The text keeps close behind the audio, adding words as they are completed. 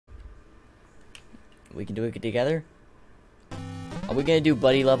We can do it together. Are we gonna do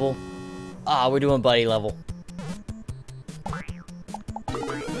buddy level? Ah, we're doing buddy level.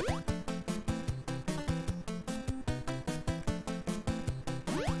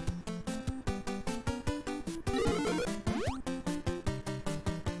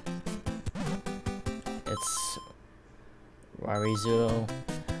 It's Wariuzzo.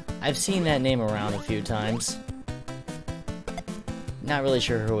 I've seen that name around a few times. Not really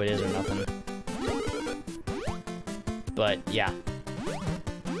sure who it is or nothing. But yeah.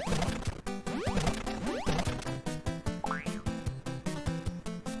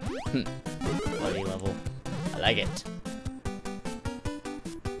 Buddy level. I like it.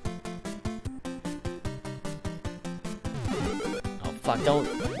 Oh fuck, don't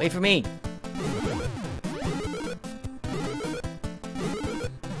wait for me.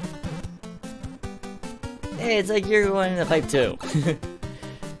 Hey, it's like you're going in the pipe too.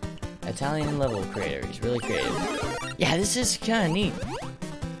 Italian level creator, he's really creative. Yeah, this is kinda neat.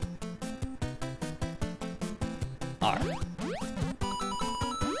 R.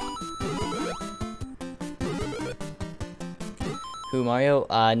 Who, Mario?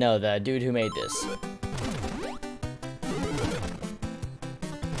 No, the dude who made this.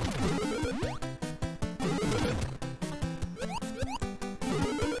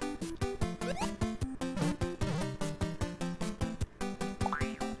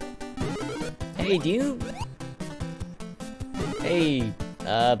 Hey, Hey,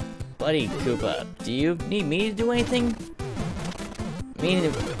 buddy Koopa, do you need me to do anything? I mean,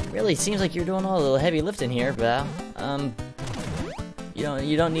 it really seems like you're doing all the heavy lifting here, but,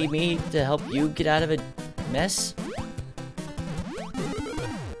 you don't need me to help you get out of a mess?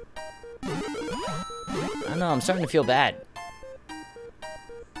 I don't know, I'm starting to feel bad.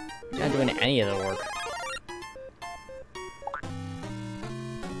 You're not doing any of the work.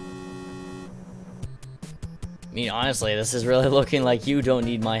 I mean, honestly, this is really looking like you don't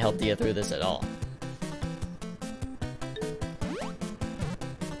need my help to get through this at all.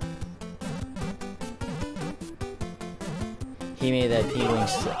 He made that P-Wing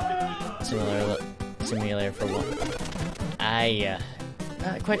simulator for one.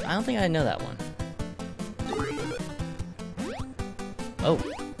 Not quite, I don't think I know that one. Oh.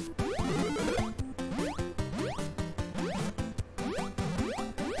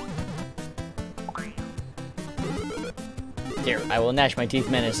 Here, I will gnash my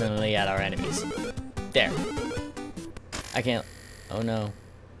teeth menacingly at our enemies. There. I can't... Oh no.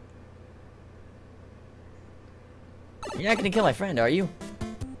 You're not gonna kill my friend, are you?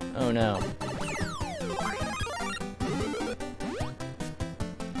 Oh no.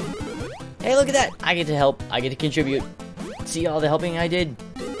 Hey, look at that! I get to help. I get to contribute. See all the helping I did?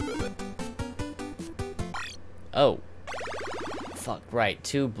 Oh. Fuck, right.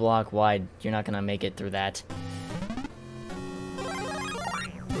 2 block wide. You're not gonna make it through that.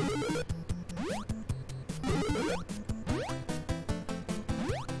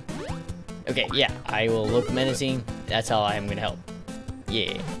 Okay, yeah, I will look menacing. That's how I am gonna help.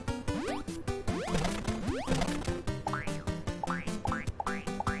 Yeah.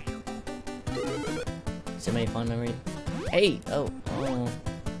 So many fun memories. Hey! Oh.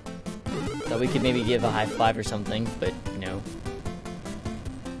 Thought we could maybe give a high five or something, but no.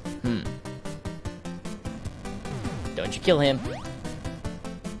 Don't you kill him.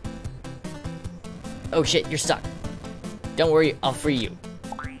 Oh shit, you're stuck. Don't worry, I'll free you.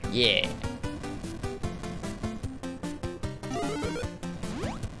 Yeah.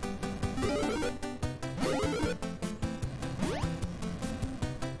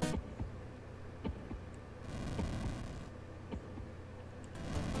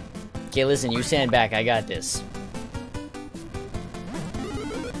 Okay, listen, you stand back, I got this.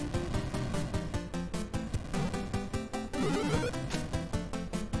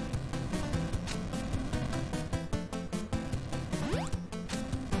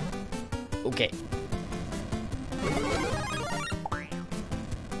 Okay.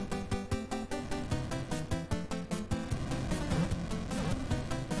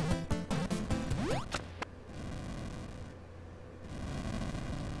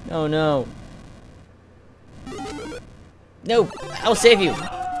 Oh no. No, I'll save you.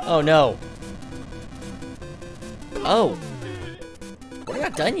 Oh no. Oh. We're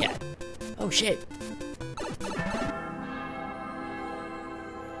not done yet. Oh shit.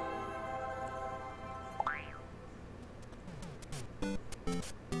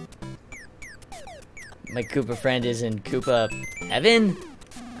 My Koopa friend is in Koopa heaven?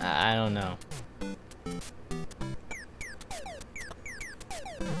 I don't know.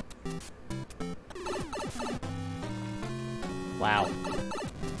 Wow.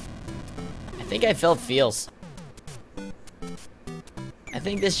 I think I felt feels. I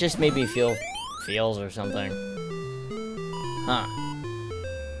think this just made me feel feels or something. Huh.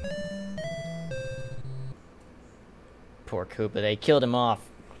 Poor Koopa, they killed him off.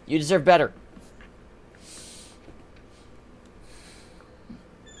 You deserve better.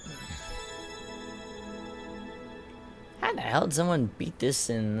 How the hell did someone beat this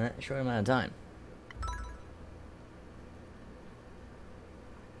in that short amount of time?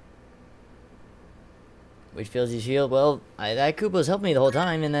 Which feels you feel? Well, that Koopa's helped me the whole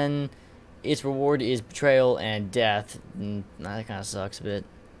time, and then its reward is betrayal and death. That kind of sucks a bit.